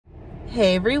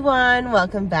Hey everyone,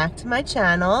 welcome back to my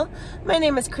channel. My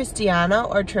name is Christiana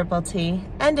or Triple T,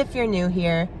 and if you're new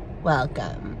here,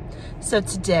 welcome. So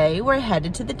today we're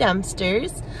headed to the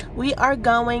dumpsters. We are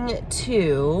going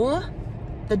to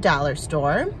the dollar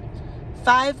store,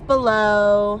 Five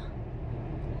Below,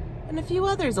 and a few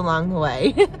others along the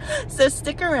way. So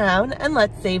stick around and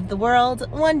let's save the world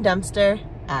one dumpster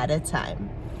at a time.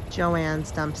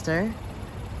 Joann's dumpster.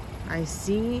 I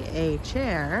see a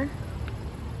chair.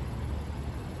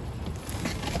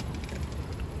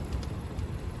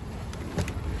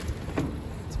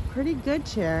 Pretty good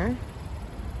chair,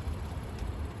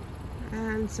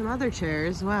 and some other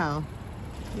chairs as well.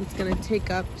 It's gonna take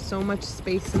up so much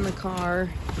space in the car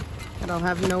that I'll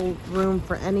have no room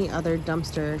for any other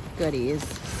dumpster goodies.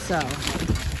 So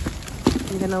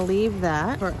I'm gonna leave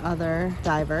that for other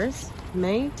divers.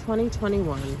 May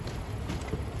 2021.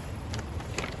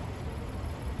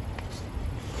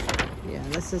 Yeah,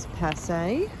 this is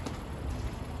passé.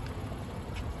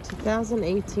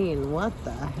 2018, what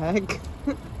the heck?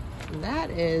 That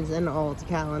is an old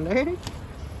calendar.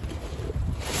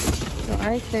 So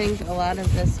I think a lot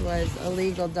of this was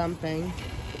illegal dumping.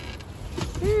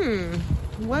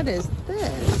 What is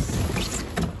this?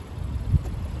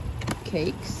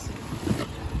 Cakes.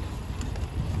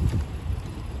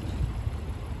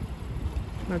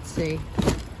 Let's see.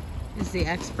 Is the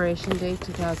expiration date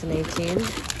 2018?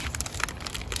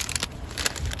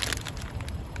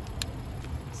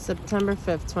 September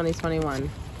 5th, 2021.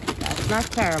 That's not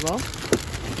terrible.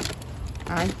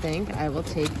 I think I will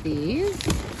take these.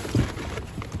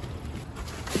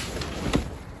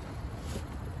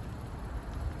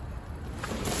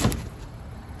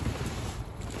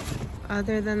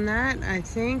 Other than that, I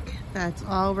think that's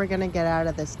all we're gonna get out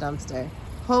of this dumpster.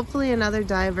 Hopefully another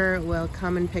diver will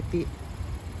come and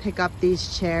pick up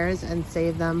these chairs and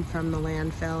save them from the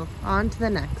landfill. On to the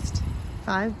next.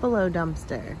 Five Below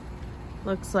dumpster.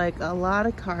 Looks like a lot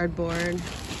of cardboard.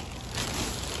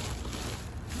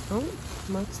 Oh,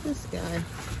 what's this guy?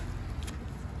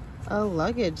 A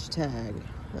luggage tag.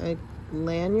 A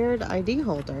lanyard ID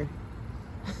holder.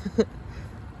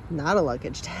 Not a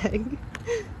luggage tag.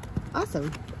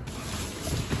 Awesome.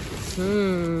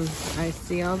 I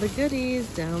see all the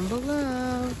goodies down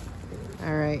below.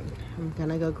 All right, I'm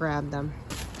gonna go grab them.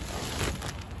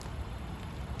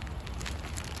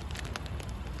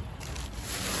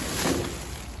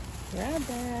 Grab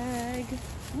bag.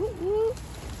 Woo woo.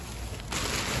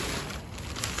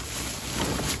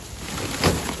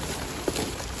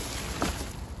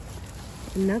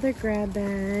 Another grab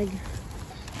bag.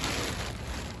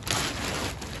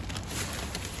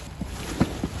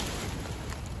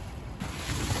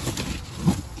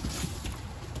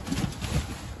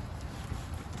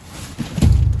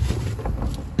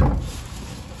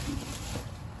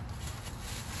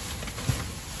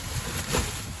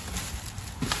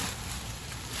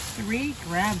 Three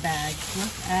grab bags.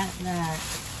 Look at that.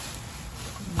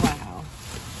 Wow.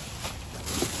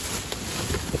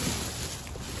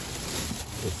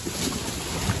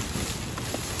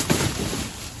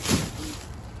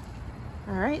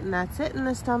 Alright, and that's it in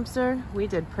this dumpster. We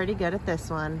did pretty good at this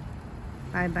one.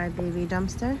 Bye-bye, baby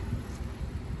dumpster.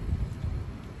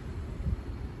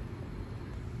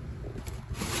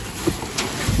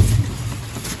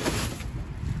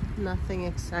 Nothing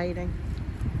exciting.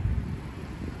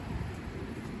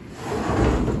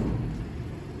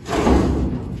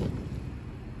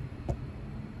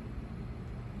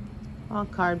 All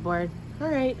cardboard.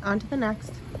 Alright, on to the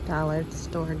next. Dollar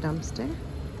store dumpster.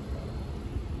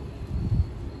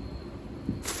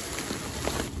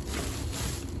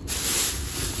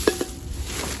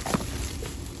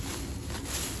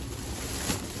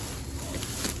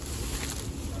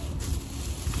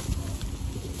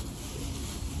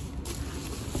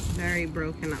 Very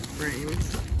broken up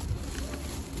frames.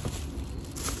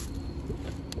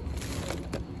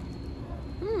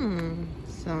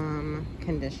 Some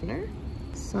conditioner.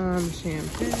 Some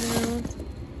shampoo.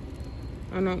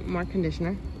 Oh no, more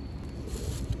conditioner.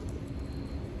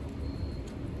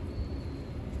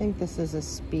 I think this is a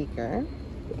speaker.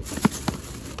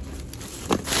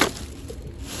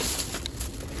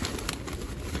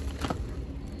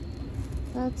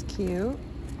 That's cute.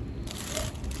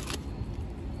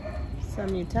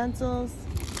 Some utensils.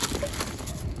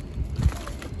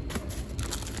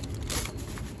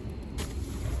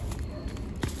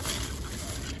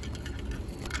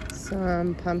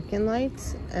 Some pumpkin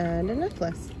lights and a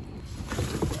necklace.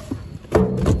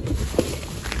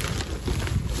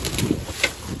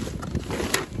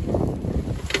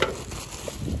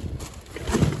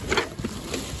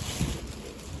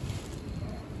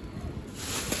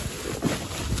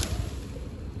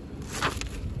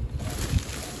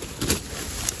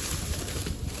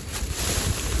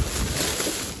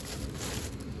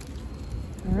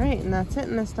 right, and that's it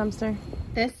in this dumpster.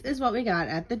 This is what we got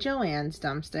at the Joann's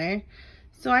dumpster.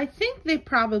 So I think they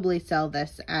probably sell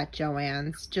this at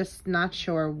Joann's, just not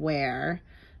sure where,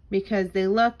 because they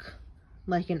look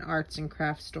like an arts and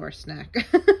crafts store snack.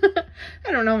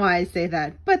 I don't know why I say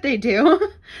that, but they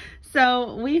do.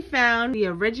 So we found the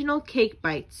original Cake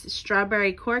Bites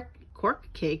strawberry cork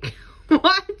cake.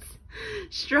 What?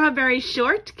 Strawberry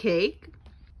shortcake,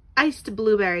 iced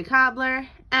blueberry cobbler,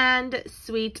 and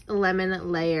sweet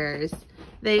lemon layers.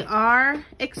 They are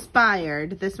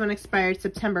expired. This one expired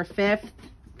September 5th.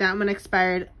 That one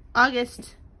expired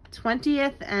August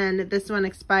 20th, and this one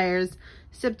expires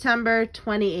September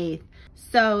 28th.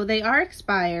 So they are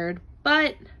expired,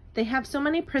 but they have so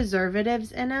many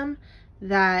preservatives in them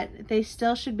that they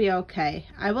still should be okay.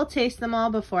 I will taste them all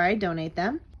before I donate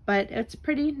them, but it's a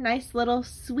pretty nice little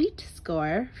sweet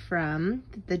score from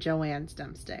the Joann's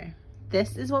dumpster.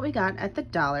 This is what we got at the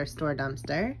dollar store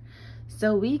dumpster.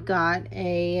 So we got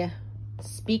a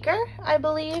speaker, I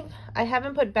believe. I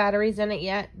haven't put batteries in it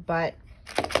yet, but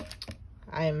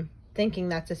I'm thinking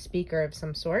that's a speaker of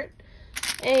some sort.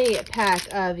 A pack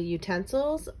of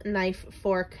utensils, knife,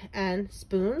 fork, and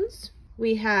spoons.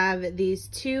 We have these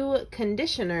 2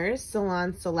 conditioners,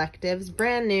 Salon Selectives,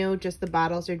 brand new, just the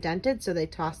bottles are dented, so they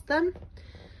tossed them.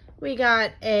 We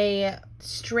got a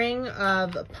string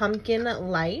of pumpkin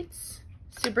lights,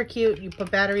 super cute. You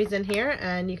put batteries in here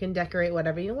and you can decorate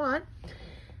whatever you want.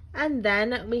 And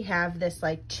then we have this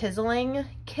like chiseling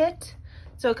kit.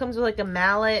 So it comes with like a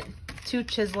mallet, 2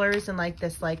 chiselers, and like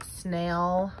this like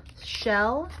snail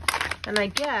shell. And I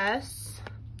guess,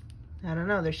 I don't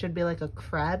know, there should be like a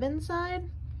crab inside.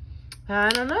 I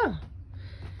don't know.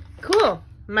 Cool.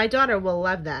 My daughter will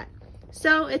love that.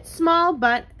 So it's small,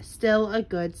 but still a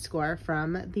good score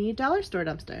from the dollar store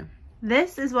dumpster.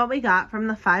 This is what we got from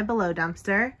the Five Below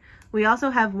dumpster. We also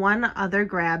have one other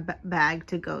grab bag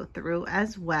to go through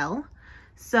as well.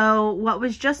 So what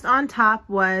was just on top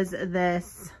was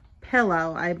this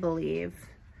pillow, I believe.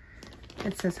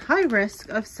 It says high risk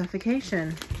of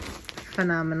suffocation.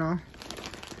 Phenomenal.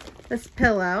 This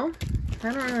pillow,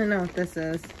 I don't really know what this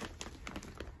is.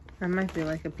 That might be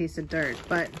like a piece of dirt,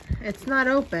 but it's not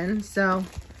open, so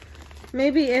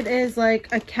maybe it is like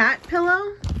a cat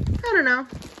pillow? I don't know.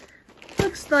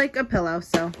 Looks like a pillow,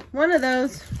 so one of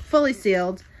those, fully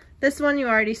sealed. This one you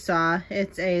already saw.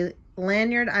 It's a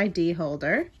lanyard ID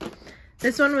holder.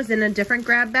 This one was in a different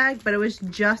grab bag, but it was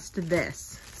just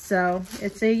this. So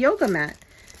it's a yoga mat.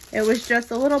 It was just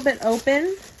a little bit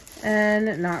open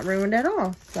and not ruined at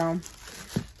all. So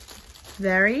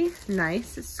very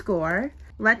nice score.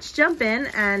 Let's jump in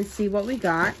and see what we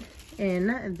got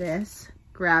in this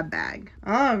grab bag.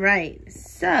 All right,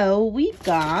 so we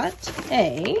got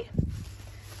a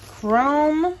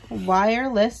chrome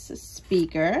wireless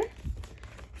speaker.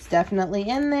 It's definitely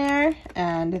in there,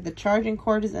 and the charging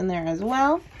cord is in there as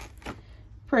well.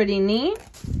 Pretty neat.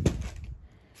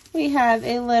 We have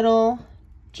a little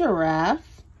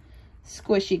giraffe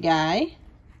squishy guy,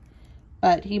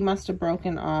 but he must have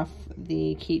broken off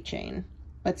the keychain,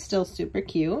 but still super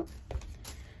cute.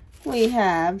 We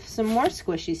have some more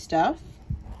squishy stuff.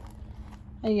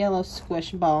 A yellow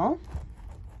squish ball.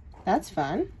 That's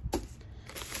fun.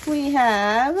 We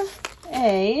have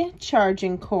a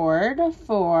charging cord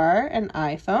for an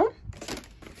iPhone.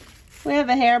 We have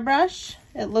a hairbrush.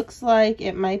 It looks like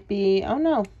it might be, oh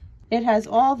no, it has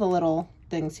all the little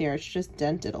things here. It's just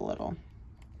dented a little.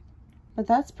 But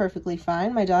that's perfectly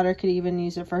fine. My daughter could even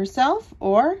use it for herself,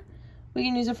 or we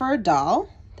can use it for a doll.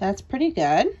 That's pretty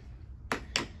good.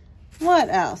 What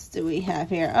else do we have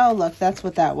here? Oh, look, that's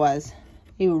what that was.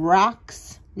 A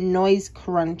Rox noise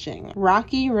crunching.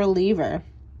 Rocky reliever.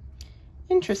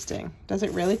 Interesting. Does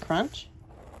it really crunch?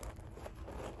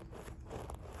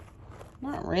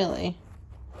 Not really.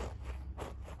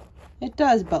 It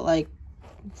does, but like,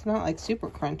 it's not like super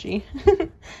crunchy.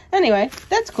 Anyway,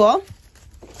 that's cool.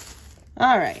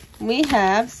 All right, we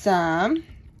have some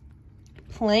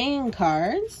playing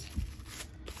cards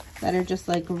that are just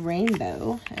like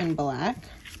rainbow and black.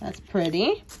 That's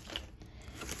pretty.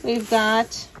 We've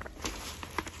got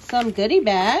some goodie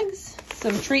bags,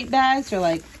 some treat bags or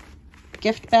like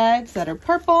gift bags that are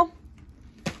purple.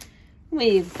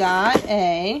 We've got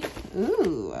a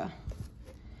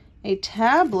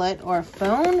tablet or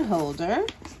phone holder.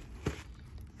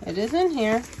 It is in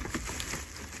here.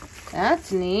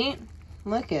 That's neat.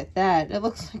 Look at that. It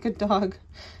looks like a dog.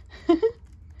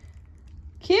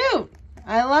 Cute.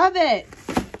 I love it.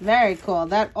 Very cool.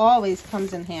 That always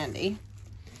comes in handy.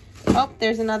 Oh,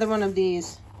 there's another one of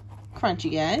these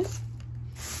crunchy guys.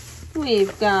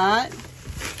 We've got,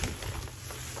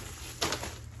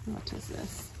 what is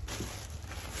this?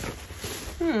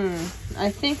 I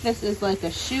think this is like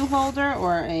a shoe holder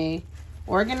or a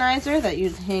organizer that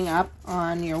you'd hang up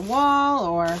on your wall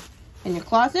or in your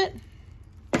closet.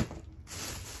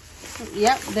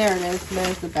 Yep, there it is.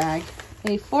 There's the bag.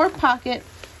 A 4-pocket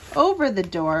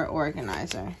over-the-door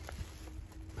organizer.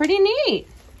 Pretty neat.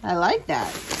 I like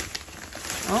that.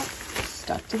 Oh,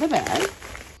 stuck to the bag.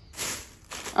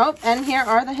 Oh, and here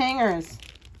are the hangers.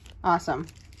 Awesome.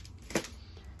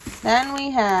 Then we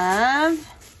have,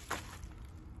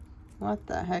 what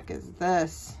the heck is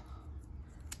this?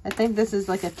 I think this is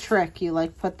like a trick. You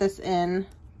like put this in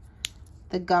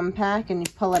the gum pack and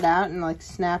you pull it out and like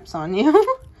snaps on you.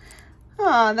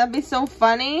 Oh, that'd be so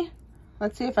funny.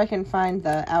 Let's see if I can find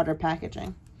the outer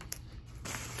packaging.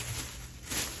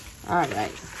 All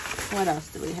right, what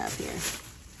else do we have here?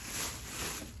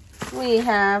 We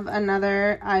have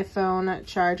another iPhone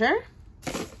charger.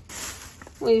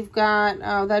 We've got,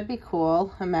 oh, that'd be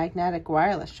cool, a magnetic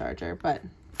wireless charger, but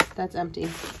that's empty.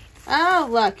 Oh,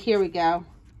 look, here we go.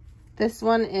 This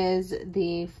one is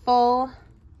the full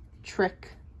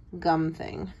trick gum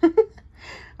thing.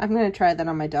 I'm going to try that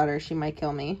on my daughter. She might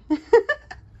kill me.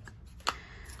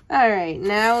 All right,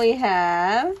 now we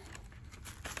have,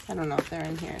 I don't know if they're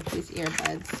in here, these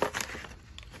earbuds.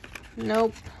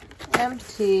 Nope,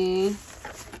 empty.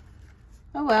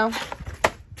 Oh, well.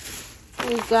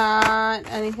 We got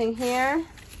anything here?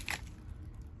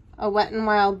 A Wet n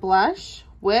Wild blush,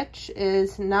 which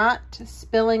is not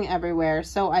spilling everywhere,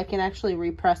 so I can actually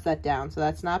repress that down, so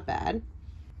that's not bad.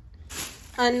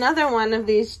 Another one of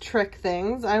these trick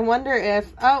things. I wonder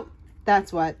if, oh,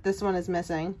 that's what, this one is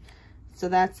missing. So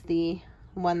that's the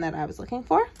one that I was looking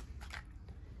for.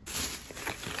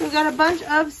 We've got a bunch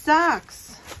of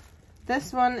socks.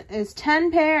 This one is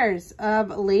 10 pairs of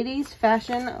ladies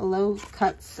fashion low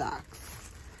cut socks.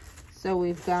 So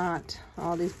we've got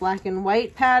all these black and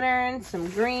white patterns, some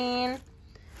green.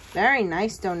 Very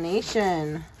nice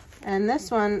donation. And this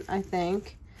one, I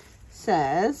think,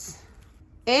 says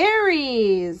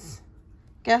Aries.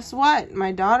 Guess what?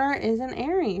 My daughter is an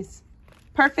Aries.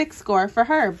 Perfect score for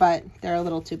her, but they're a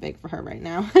little too big for her right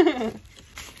now.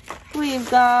 We've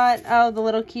got, oh, the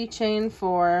little keychain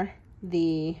for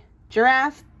the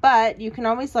giraffe, but you can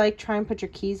always like try and put your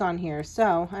keys on here,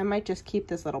 so I might just keep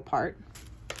this little part.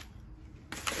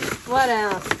 What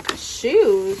else?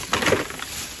 Shoes.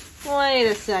 Wait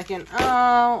a second.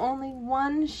 Oh, only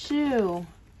one shoe.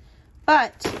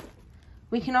 But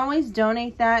we can always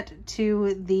donate that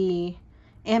to the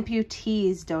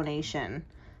amputees donation.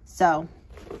 So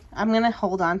I'm going to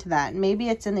hold on to that. Maybe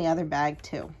it's in the other bag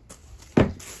too.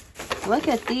 Look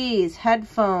at these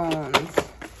headphones.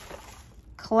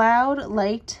 Cloud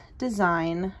Light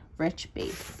Design Rich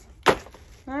Bass.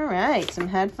 All right, some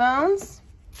headphones.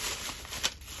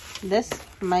 This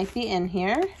might be in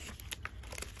here.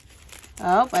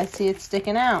 Oh, I see it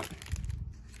sticking out.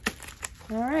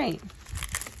 All right.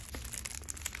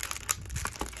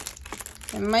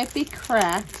 It might be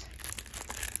cracked.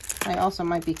 I also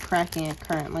might be cracking it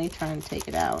currently, trying to take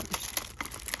it out.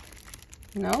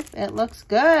 Nope, it looks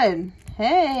good.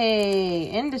 Hey,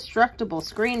 indestructible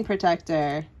screen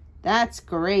protector. That's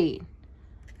great.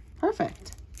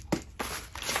 Perfect.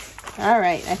 All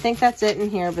right, I think that's it in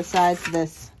here besides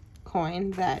this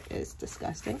coin. That is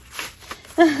disgusting.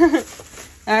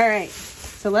 All right,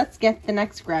 so let's get the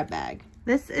next grab bag.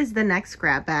 This is the next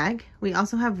grab bag. We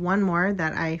also have one more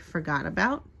that I forgot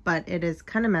about, but it is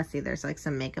kind of messy. There's like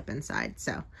some makeup inside.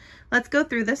 So let's go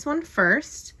through this one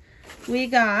first. We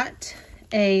got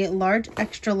a large,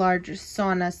 extra large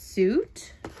sauna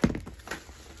suit.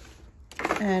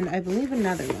 And I believe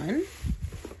another one.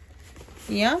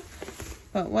 Yep.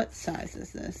 But what size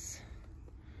is this?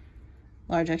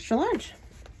 Large, extra large.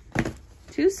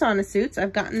 2 sauna suits.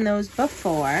 I've gotten those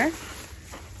before.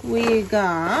 We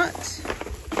got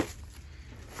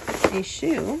a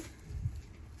shoe.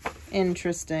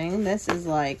 Interesting. This is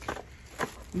like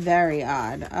very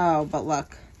odd. Oh, but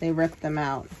look, they ripped them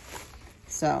out.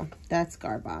 So that's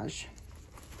garbage.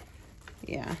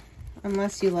 Yeah,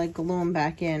 unless you like glue them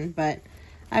back in. But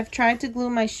I've tried to glue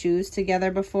my shoes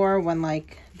together before when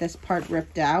like this part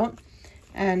ripped out,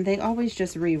 and they always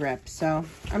just re-rip. So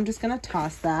I'm just gonna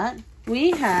toss that.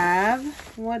 We have,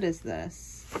 what is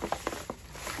this?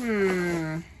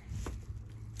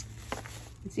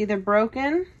 It's either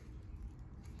broken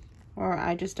or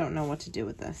I just don't know what to do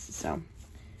with this. So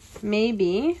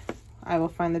maybe I will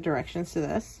find the directions to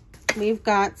this. We've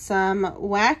got some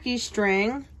wacky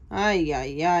string. Ay,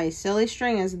 ay, ay. Silly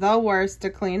string is the worst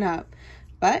to clean up,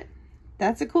 but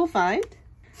that's a cool find.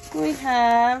 We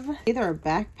have either a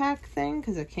backpack thing,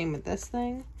 because it came with this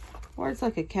thing, or it's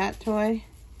like a cat toy.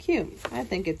 Cute. I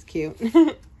think it's cute.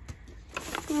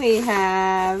 We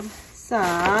have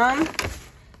some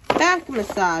back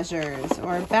massagers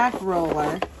or back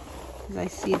roller. Because I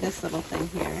see this little thing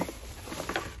here.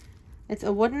 It's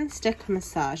a wooden stick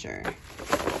massager.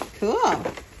 Cool.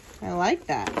 I like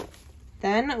that.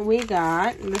 Then we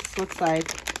got, this looks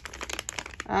like,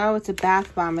 oh, it's a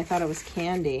bath bomb. I thought it was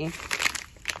candy.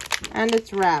 And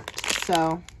it's wrapped,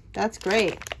 so that's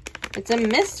great. It's a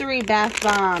mystery bath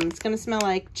bomb. It's going to smell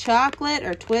like chocolate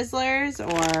or Twizzlers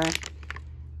or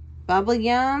bubble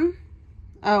gum.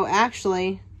 Oh,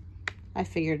 actually, I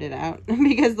figured it out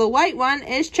because the white one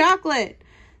is chocolate.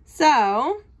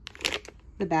 So,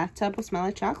 the bathtub will smell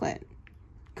like chocolate.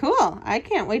 Cool. I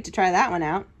can't wait to try that one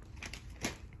out.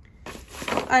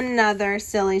 Another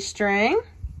silly string.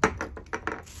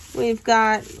 We've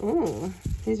got, ooh,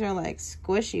 these are like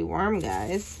squishy worm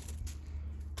guys.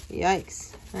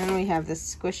 Yikes. And we have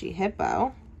this squishy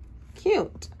hippo.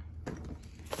 Cute.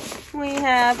 We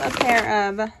have a pair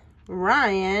of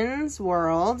Ryan's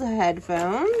World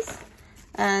headphones.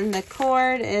 And the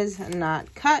cord is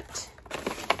not cut.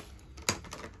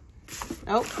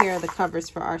 Oh, here are the covers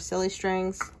for our silly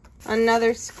strings.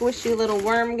 Another squishy little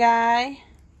worm guy.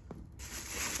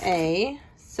 A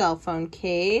cell phone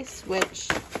case, which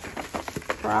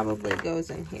probably goes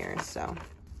in here, so.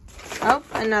 Oh,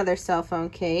 another cell phone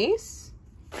case.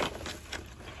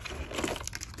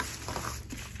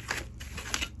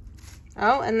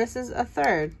 Oh, and this is a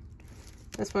third.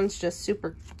 This one's just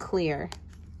super clear.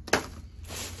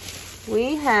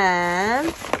 We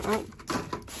have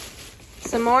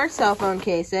some more cell phone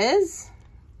cases.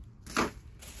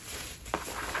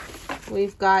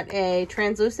 We've got a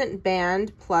translucent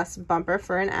band plus bumper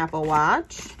for an Apple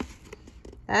Watch.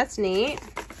 That's neat.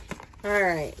 All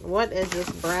right, what is this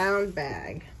brown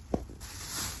bag?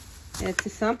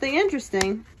 It's something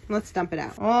interesting. Let's dump it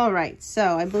out. All right,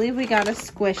 so I believe we got a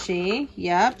squishy.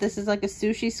 Yep, this is like a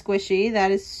sushi squishy.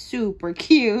 That is super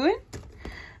cute.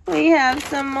 We have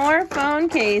some more phone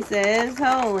cases.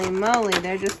 Holy moly,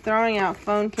 they're just throwing out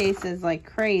phone cases like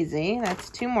crazy. That's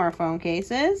 2 more phone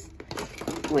cases.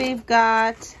 We've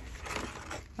got,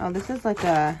 oh, this is like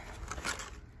a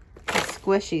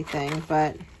squishy thing,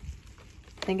 but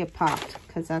I think it popped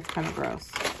because that's kind of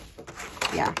gross.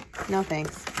 Yeah, no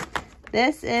thanks.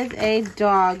 This is a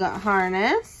dog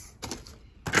harness.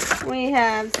 We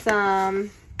have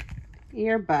some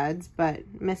earbuds, but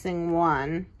missing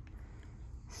one.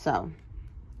 So,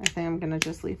 I think I'm going to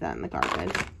just leave that in the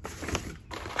garbage.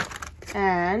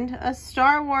 And a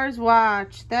Star Wars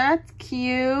watch. That's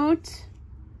cute.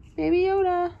 Baby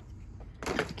Yoda.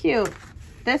 Cute.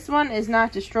 This one is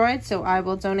not destroyed, so I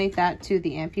will donate that to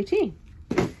the amputee.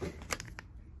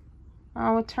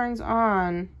 Oh, it turns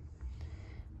on.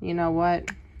 You know what?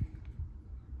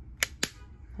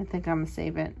 I think I'm going to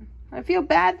save it. I feel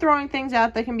bad throwing things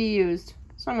out that can be used,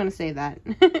 so I'm going to save that.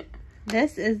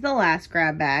 This is the last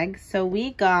grab bag. So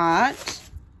we got,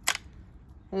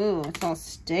 ooh, it's all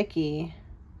sticky.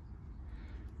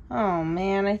 Oh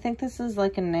man, I think this is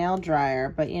like a nail dryer,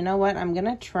 but you know what? I'm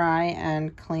gonna try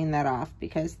and clean that off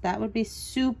because that would be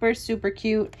super, super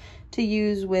cute to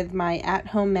use with my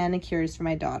at-home manicures for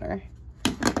my daughter.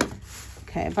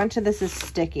 Okay, a bunch of this is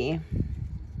sticky.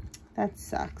 That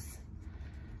sucks.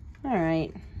 All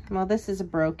right, well, this is a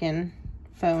broken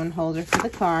phone holder for the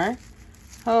car.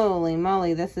 Holy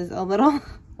moly, this is a little,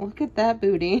 look at that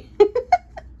booty.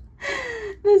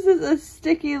 This is a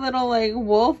sticky little like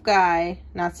wolf guy.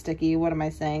 Not sticky, what am I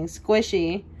saying?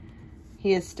 Squishy.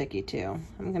 He is sticky too.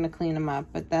 I'm gonna clean him up,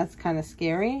 but that's kind of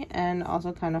scary and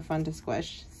also kind of fun to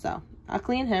squish. So I'll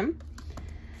clean him.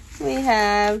 We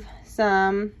have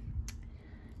some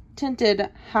tinted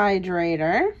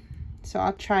hydrator. So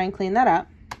I'll try and clean that up.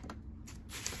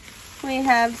 We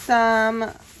have some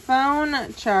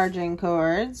phone charging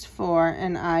cords for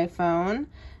an iPhone,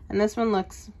 and this one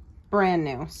looks brand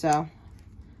new, so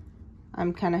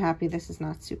I'm kind of happy this is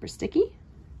not super sticky.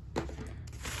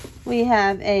 We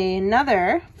have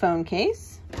another phone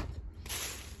case.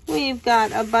 We've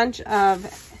got a bunch of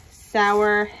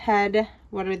sour head,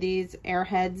 what are these,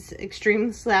 Airheads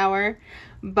Extreme Sour,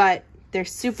 but they're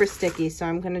super sticky, so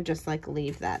I'm gonna just like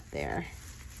leave that there.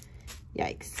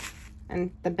 Yikes. And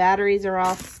the batteries are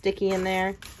all sticky in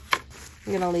there.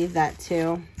 I'm gonna leave that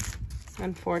too,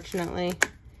 unfortunately.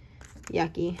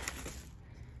 Yucky.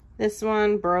 This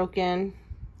one broken.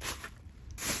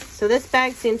 So this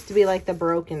bag seems to be like the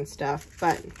broken stuff,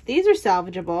 but these are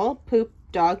salvageable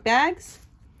dog bags.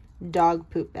 Dog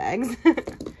poop bags.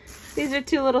 These are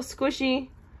 2 little squishy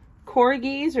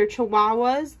corgis or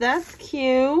chihuahuas. That's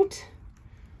cute.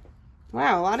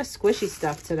 Wow, a lot of squishy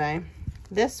stuff today.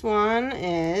 This one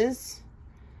is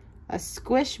A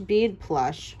squish bead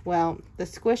plush. Well, the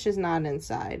squish is not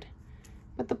inside,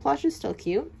 but the plush is still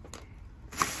cute.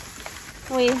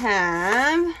 We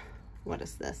have, what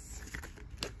is this?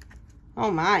 Oh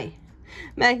my,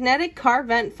 magnetic car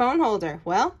vent phone holder.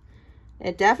 Well,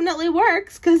 it definitely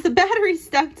works because the battery's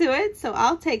stuck to it, so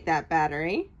I'll take that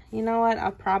battery. You know what? I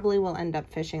probably will end up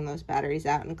fishing those batteries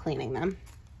out and cleaning them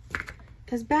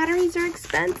because batteries are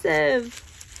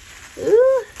expensive.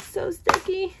 Ooh, so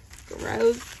sticky.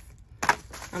 Gross.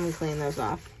 I'm gonna clean those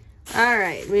off. All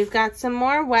right, we've got some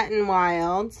more Wet n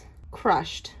Wild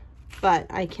crushed, but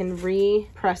I can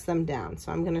re-press them down,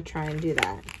 so I'm gonna try and do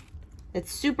that.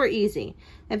 It's super easy.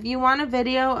 If you want a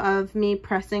video of me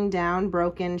pressing down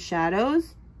broken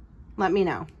shadows, let me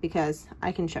know because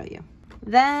I can show you.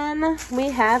 Then we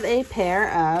have a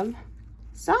pair of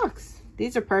socks.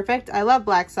 These are perfect. I love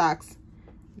black socks,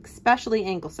 especially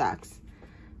ankle socks.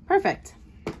 Perfect.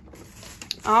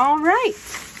 All right.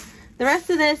 The rest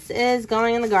of this is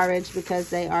going in the garbage because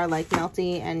they are like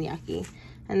melty and yucky.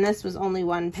 And this was only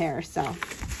one pair, so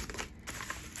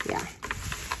yeah.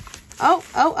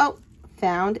 Oh,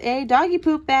 found a doggy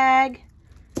poop bag.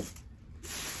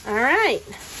 All right.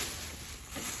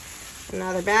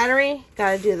 Another battery.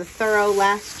 Got to do the thorough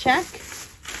last check.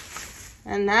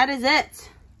 And that is it.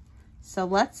 So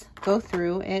let's go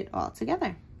through it all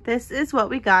together. This is what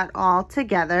we got all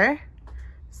together.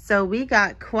 So we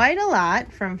got quite a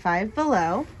lot from Five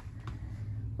Below.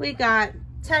 We got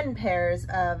 10 pairs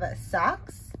of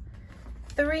socks,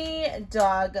 3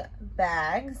 dog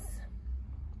bags,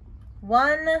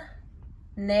 1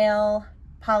 nail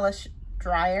polish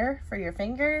dryer for your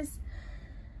fingers,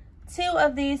 2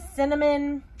 of these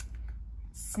cinnamon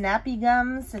snappy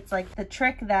gums. It's like the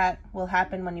trick that will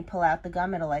happen when you pull out the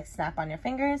gum. It'll like snap on your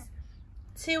fingers.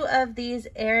 2 of these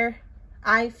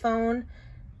iPhone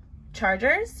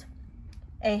chargers,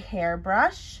 a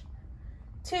hairbrush,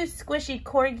 2 squishy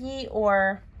corgi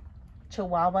or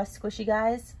chihuahua squishy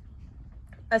guys,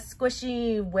 a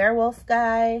squishy werewolf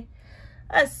guy,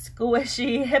 a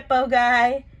squishy hippo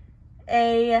guy,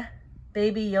 a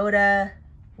Baby Yoda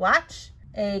watch,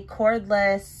 a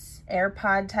cordless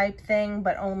AirPod type thing,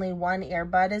 but only 1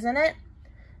 earbud is in it,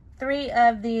 3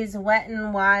 of these Wet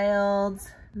n Wild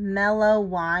mellow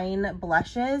wine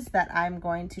blushes that I'm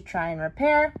going to try and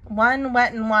repair, 1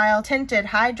 Wet n Wild tinted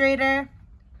hydrator,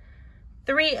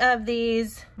 3 of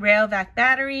these Rayovac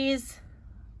batteries,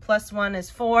 plus 1 is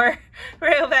 4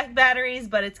 Rayovac batteries,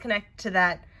 but it's connected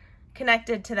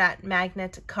to that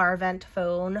magnet car vent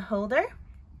phone holder,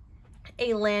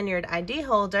 a lanyard ID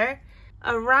holder,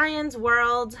 a Ryan's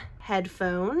World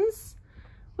headphones,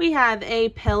 we have a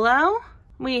pillow,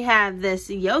 we have this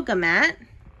yoga mat,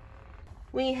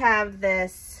 we have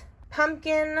this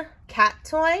pumpkin cat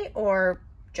toy, or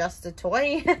just a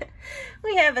toy.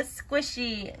 We have a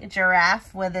squishy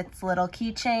giraffe with its little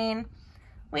keychain.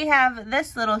 We have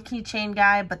this little keychain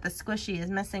guy, but the squishy is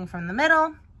missing from the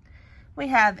middle. We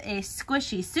have a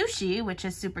squishy sushi, which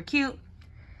is super cute.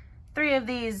 3 of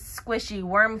these squishy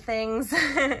worm things.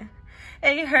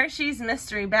 A Hershey's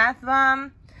Mystery Bath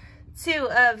Bomb. 2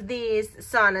 of these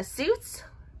sauna suits.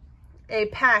 A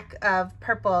pack of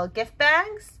purple gift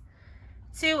bags,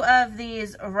 2 of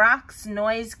these Rocks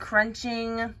Noise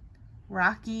Crunching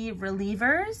Rocky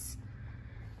Relievers,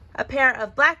 a pair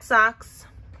of black socks,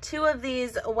 2 of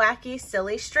these wacky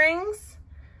silly strings,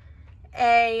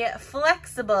 a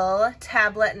flexible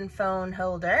tablet and phone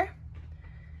holder,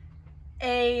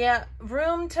 a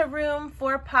room-to-room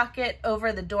 4-pocket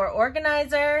over-the-door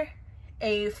organizer,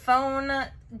 a phone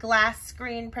glass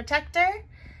screen protector,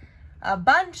 a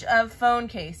bunch of phone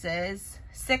cases,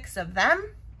 6 of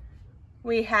them.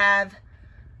 We have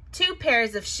 2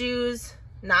 pairs of shoes,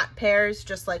 not pairs,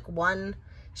 just like 1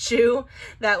 shoe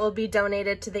that will be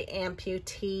donated to the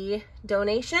amputee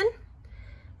donation.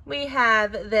 We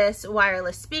have this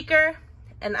wireless speaker,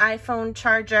 an iPhone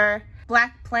charger,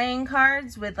 black playing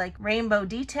cards with like rainbow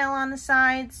detail on the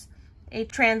sides, a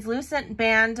translucent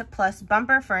band plus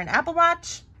bumper for an Apple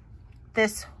Watch,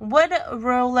 this wood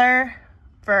roller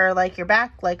for like your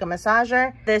back, like a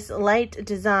massager, this light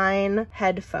design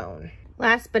headphone.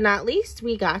 Last but not least,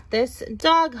 we got this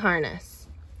dog harness.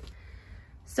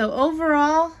 So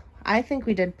overall, I think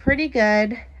we did pretty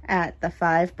good at the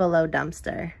Five Below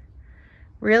dumpster.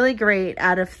 Really great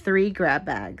out of 3 grab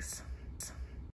bags.